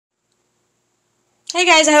Hey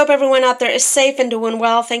guys, I hope everyone out there is safe and doing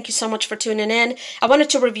well. Thank you so much for tuning in. I wanted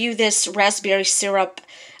to review this raspberry syrup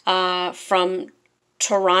from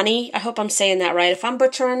Torani. I hope I'm saying that right. If I'm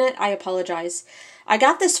butchering it, I apologize. I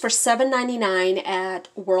got this for $7.99 at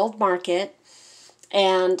World Market.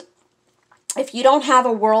 And if you don't have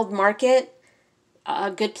a World Market, a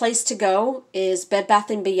good place to go is Bed Bath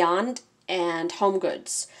 & Beyond and Home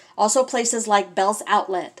Goods. Also places like Bell's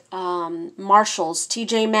Outlet, Marshall's,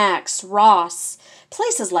 TJ Maxx, Ross,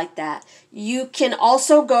 places like that. You can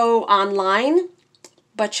also go online,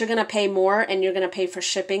 but you're going to pay more and you're going to pay for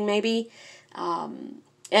shipping maybe, and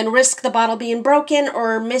risk the bottle being broken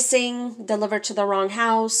or missing, delivered to the wrong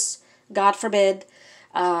house, God forbid.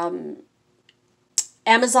 Amazon,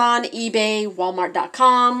 eBay,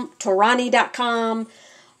 Walmart.com, Torani.com,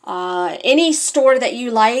 any store that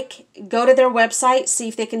you like, go to their website, see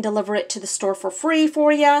if they can deliver it to the store for free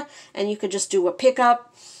for you, and you could just do a pickup.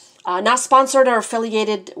 Not sponsored or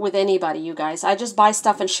affiliated with anybody, you guys. I just buy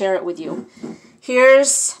stuff and share it with you.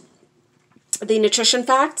 Here's the nutrition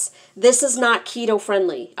facts. This is not keto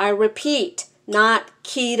friendly. I repeat, not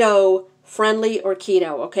keto friendly or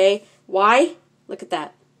keto, okay? Why? Look at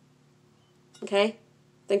that. Okay?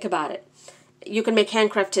 Think about it. You can make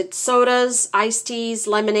handcrafted sodas, iced teas,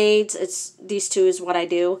 lemonades. These two is what I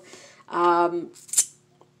do.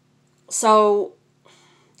 So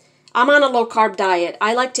I'm on a low-carb diet.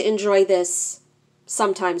 I like to enjoy this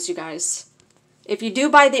sometimes, you guys. If you do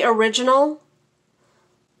buy the original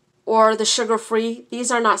or the sugar-free,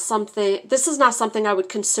 this is not something I would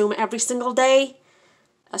consume every single day,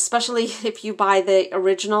 especially if you buy the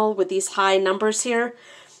original with these high numbers here.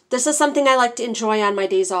 This is something I like to enjoy on my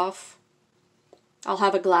days off. I'll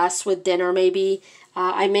have a glass with dinner maybe.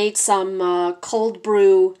 I made some cold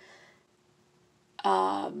brew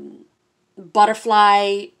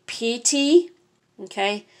butterfly pea tea.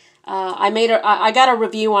 Okay, I got a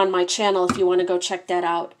review on my channel if you want to go check that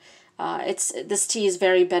out. This tea is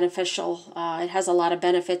very beneficial. It has a lot of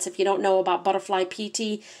benefits. If you don't know about butterfly pea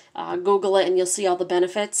tea, Google it and you'll see all the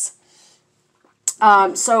benefits.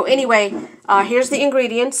 So anyway, here's the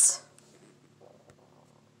ingredients.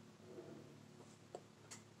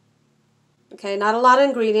 Okay, not a lot of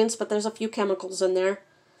ingredients, but there's a few chemicals in there.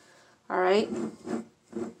 All right.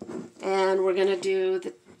 And we're going to do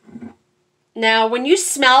the... Now, when you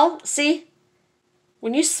smell, see?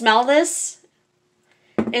 When you smell this,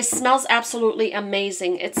 it smells absolutely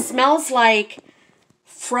amazing. It smells like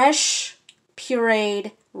fresh,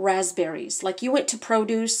 pureed raspberries. Like you went to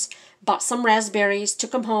produce, bought some raspberries,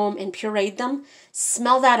 took them home, and pureed them.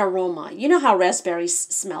 Smell that aroma. You know how raspberries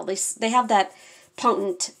smell. They have that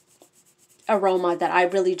potent aroma that I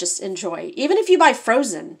really just enjoy. Even if you buy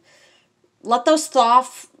frozen, let those thaw,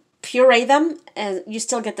 puree them, and you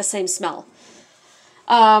still get the same smell.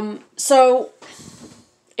 So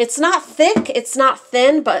it's not thick, it's not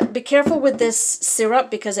thin, but be careful with this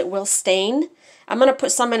syrup because it will stain. I'm going to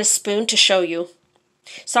put some in a spoon to show you.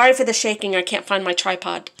 Sorry for the shaking, I can't find my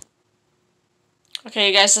tripod. Okay,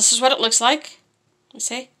 you guys, this is what it looks like. You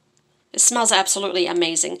see? It smells absolutely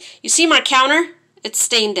amazing. You see my counter? It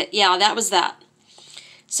stained it. Yeah, that was that.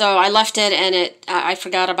 So I left it and I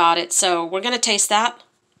forgot about it. So we're going to taste that.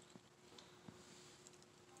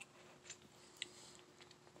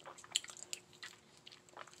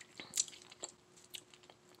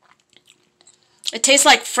 It tastes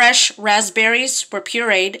like fresh raspberries were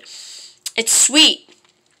pureed. It's sweet,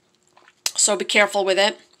 so be careful with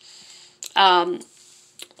it.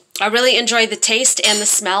 I really enjoy the taste and the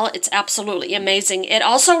smell. It's absolutely amazing. It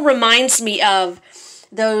also reminds me of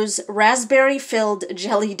those raspberry-filled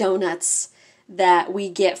jelly donuts that we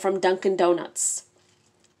get from Dunkin' Donuts.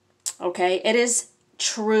 Okay, it is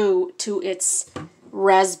true to its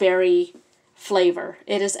raspberry flavor.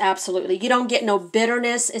 It is absolutely. You don't get no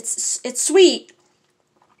bitterness. It's sweet.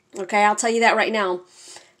 Okay, I'll tell you that right now.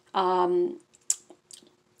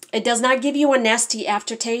 It does not give you a nasty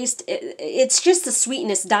aftertaste. It's just the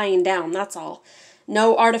sweetness dying down, that's all.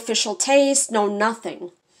 No artificial taste, no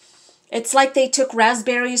nothing. It's like they took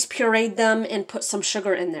raspberries, pureed them, and put some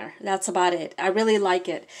sugar in there. That's about it. I really like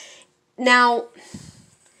it. Now,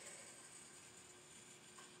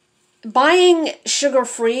 buying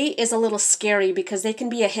sugar-free is a little scary because they can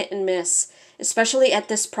be a hit and miss. Especially at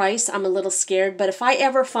this price, I'm a little scared. But if I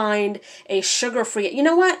ever find a sugar-free... You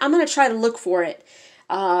know what? I'm going to try to look for it.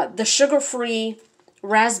 The sugar-free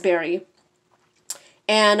raspberry.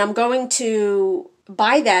 And I'm going to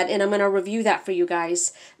buy that and I'm going to review that for you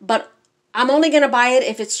guys. But I'm only going to buy it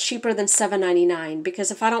if it's cheaper than $7.99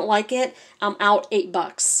 because if I don't like it, I'm out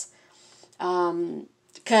 $8.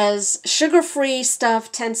 Because sugar-free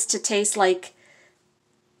stuff tends to taste like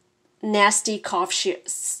nasty cough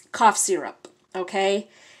syrup, okay?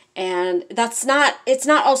 And it's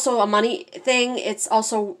not also a money thing, it's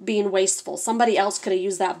also being wasteful. Somebody else could have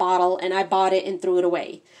used that bottle and I bought it and threw it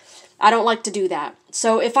away. I don't like to do that.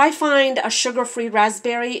 So if I find a sugar-free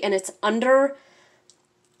raspberry and it's under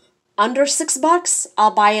 $6,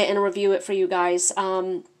 I'll buy it and review it for you guys.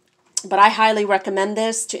 But I highly recommend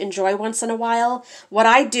this to enjoy once in a while. What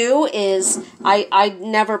I do is I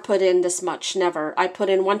never put in this much, never. I put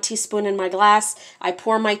in 1 teaspoon in my glass, I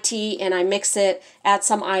pour my tea and I mix it, add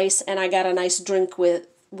some ice, and I got a nice drink with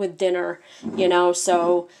dinner, you know.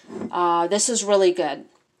 So this is really good.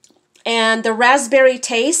 And the raspberry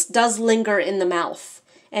taste does linger in the mouth.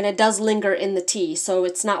 And it does linger in the tea. So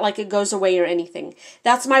it's not like it goes away or anything.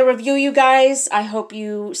 That's my review, you guys. I hope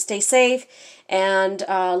you stay safe. And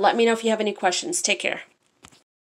let me know if you have any questions. Take care.